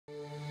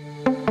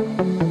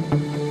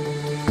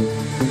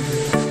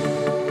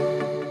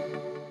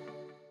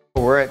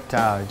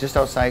just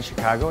outside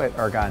Chicago at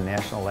Argonne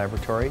National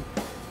Laboratory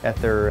at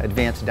their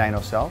Advanced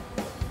Dyno Cell.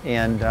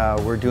 And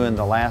we're doing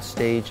the last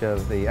stage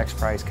of the X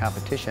Prize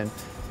competition,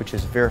 which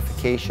is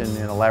verification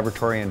in a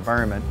laboratory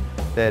environment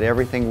that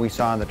everything we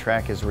saw on the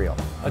track is real.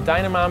 A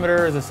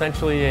dynamometer is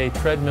essentially a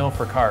treadmill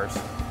for cars.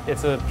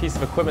 It's a piece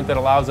of equipment that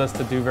allows us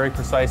to do very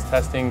precise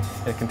testing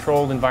in a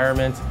controlled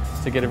environment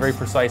to get a very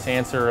precise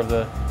answer of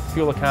the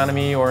fuel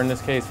economy, or in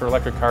this case for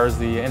electric cars,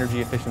 the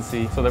energy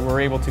efficiency, so that we're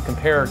able to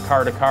compare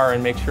car to car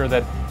and make sure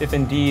that if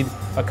indeed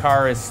a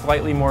car is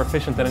slightly more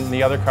efficient than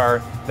the other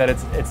car, that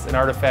it's an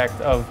artifact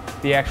of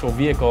the actual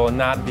vehicle and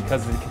not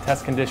because of the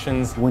test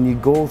conditions. When you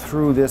go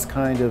through this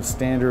kind of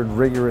standard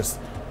rigorous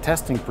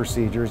testing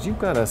procedures, you've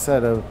got a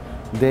set of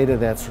data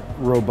that's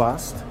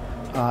robust,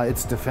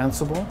 it's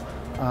defensible,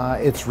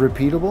 it's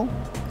repeatable,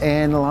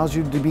 and allows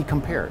you to be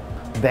compared.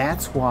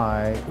 That's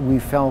why we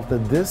felt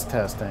that this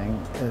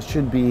testing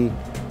should be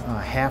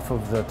half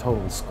of the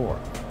total score.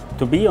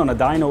 To be on a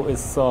dyno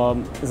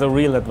is a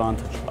real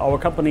advantage. Our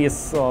company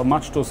is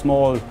much too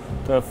small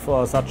to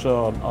have such a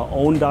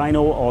own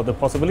dyno or the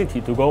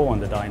possibility to go on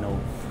the dyno.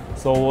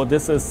 So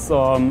this is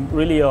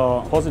really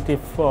a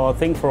positive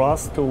thing for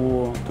us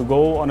to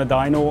go on a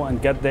dyno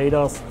and get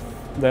data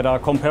that are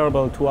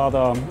comparable to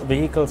other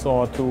vehicles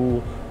or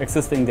to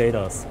existing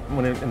data.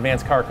 When an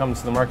advanced car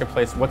comes to the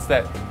marketplace, what's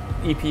that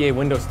EPA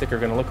window sticker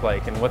going to look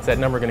like and what's that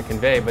number going to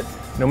convey? But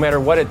no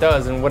matter what it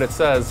does and what it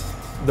says,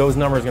 those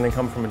numbers are going to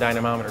come from a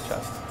dynamometer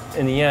test.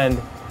 In the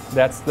end,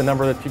 that's the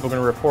number that people are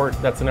going to report,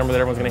 that's the number that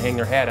everyone's going to hang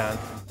their hat on.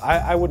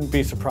 I wouldn't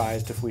be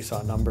surprised if we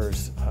saw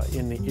numbers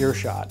in the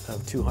earshot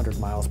of 200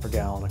 miles per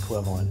gallon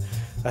equivalent.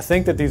 I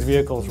think that these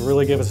vehicles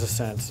really give us a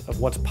sense of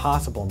what's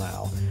possible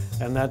now,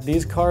 and that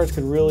these cars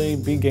could really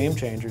be game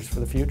changers for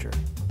the future.